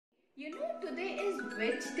Today is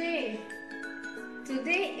which day?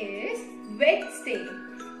 Today is Wednesday.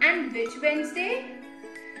 And which Wednesday?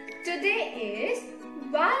 Today is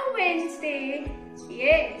Wow Wednesday.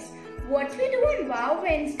 Yes. What we do on Wow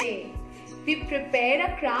Wednesday? We prepare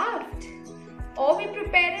a craft. Or we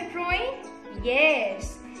prepare a drawing?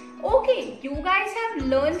 Yes. Okay, you guys have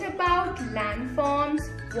learned about landforms,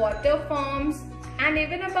 water forms, and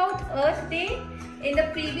even about Earth Day in the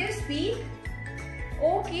previous week.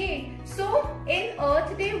 Okay, so in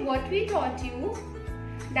Earth Day what we taught you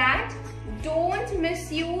that don't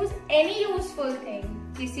misuse any useful thing.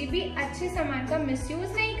 किसी भी अच्छे सामान का misuse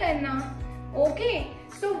नहीं करना. Okay,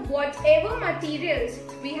 so whatever materials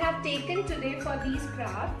we have taken today for these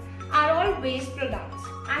crafts are all waste products.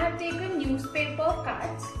 I have taken newspaper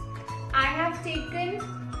cuts, I have taken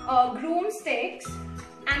broomsticks,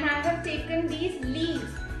 and I have taken these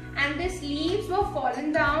leaves. And these leaves were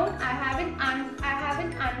fallen down. I haven't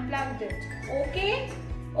unplugged it.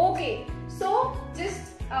 Okay. So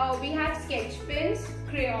just we have sketch pens,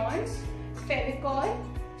 crayons, Fevicol.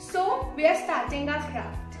 So we are starting our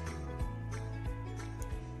craft.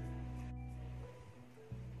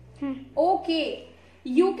 Okay,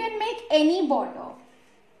 you can make any border.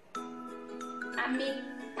 I'm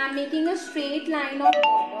making a straight line of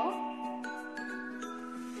border.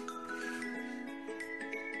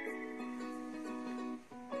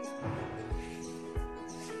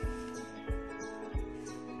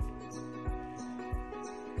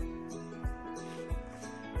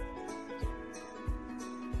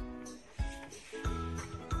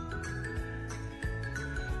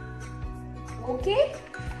 Okay,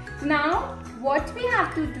 now what we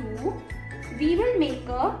have to do, we will make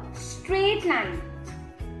a straight line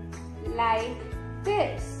like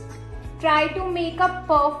this. Try to make a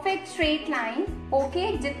perfect straight line.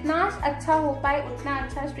 Okay, जितना अच्छा हो पाए उतना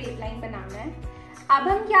अच्छा straight line बनाना है. अब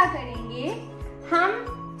हम क्या करेंगे,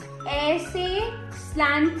 हम ऐसे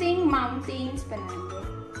slanting mountains बनाएंगे.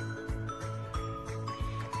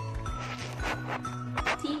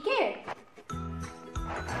 ठीक है?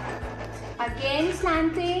 Again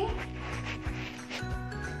slanting,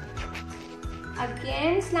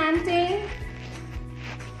 again slanting,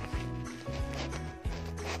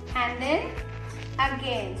 and then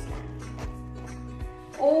again slanting.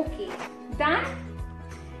 Okay, done.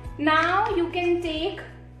 Now you can take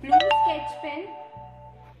blue sketch pen.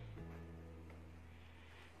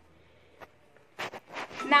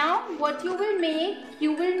 Now what you will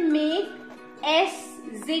make S,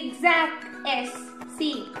 zigzag S.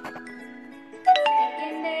 See.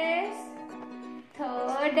 Second S,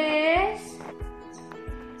 third S,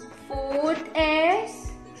 fourth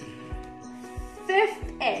S,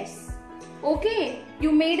 fifth S. Okay,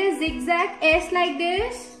 you made a zigzag S like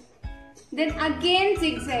this. Then again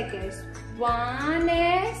zigzag S.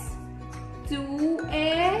 1S,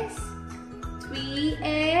 2S,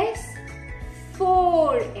 3S,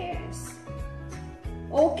 4S.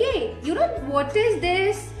 Okay, you know what is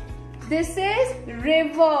this? This is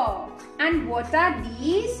river. And what are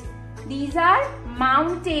these? These are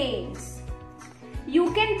mountains.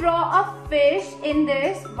 You can draw a fish in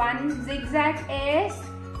this, one zigzag S,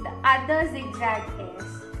 the other zigzag S,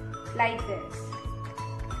 like this.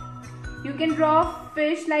 You can draw a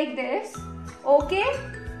fish like this, okay?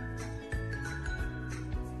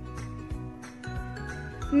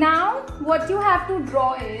 Now what you have to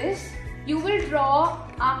draw is, you will draw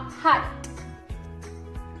a hut.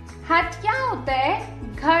 हट क्या होता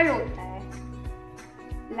है? घर होता है.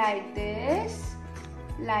 Like this,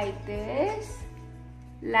 like this,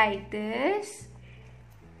 like this.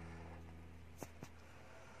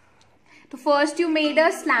 So first you made a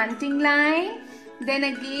slanting line, then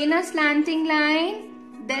again a slanting line,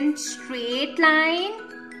 then straight line,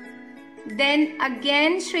 then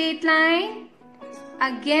again straight line,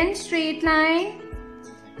 again straight line,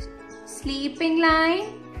 sleeping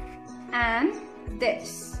line, and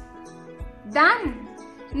this. Done.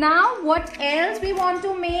 Now what else we want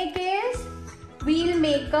to make is, we'll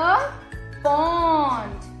make a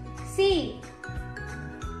pond. See,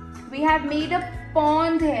 we have made a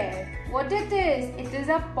pond here. What it is? It is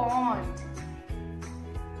a pond.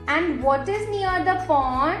 And what is near the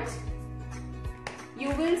pond?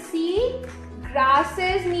 You will see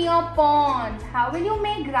grasses near pond. How will you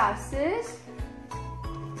make grasses?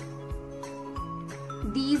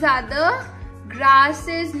 These are the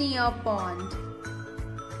grasses near pond.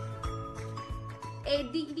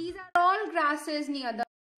 These are all grasses near the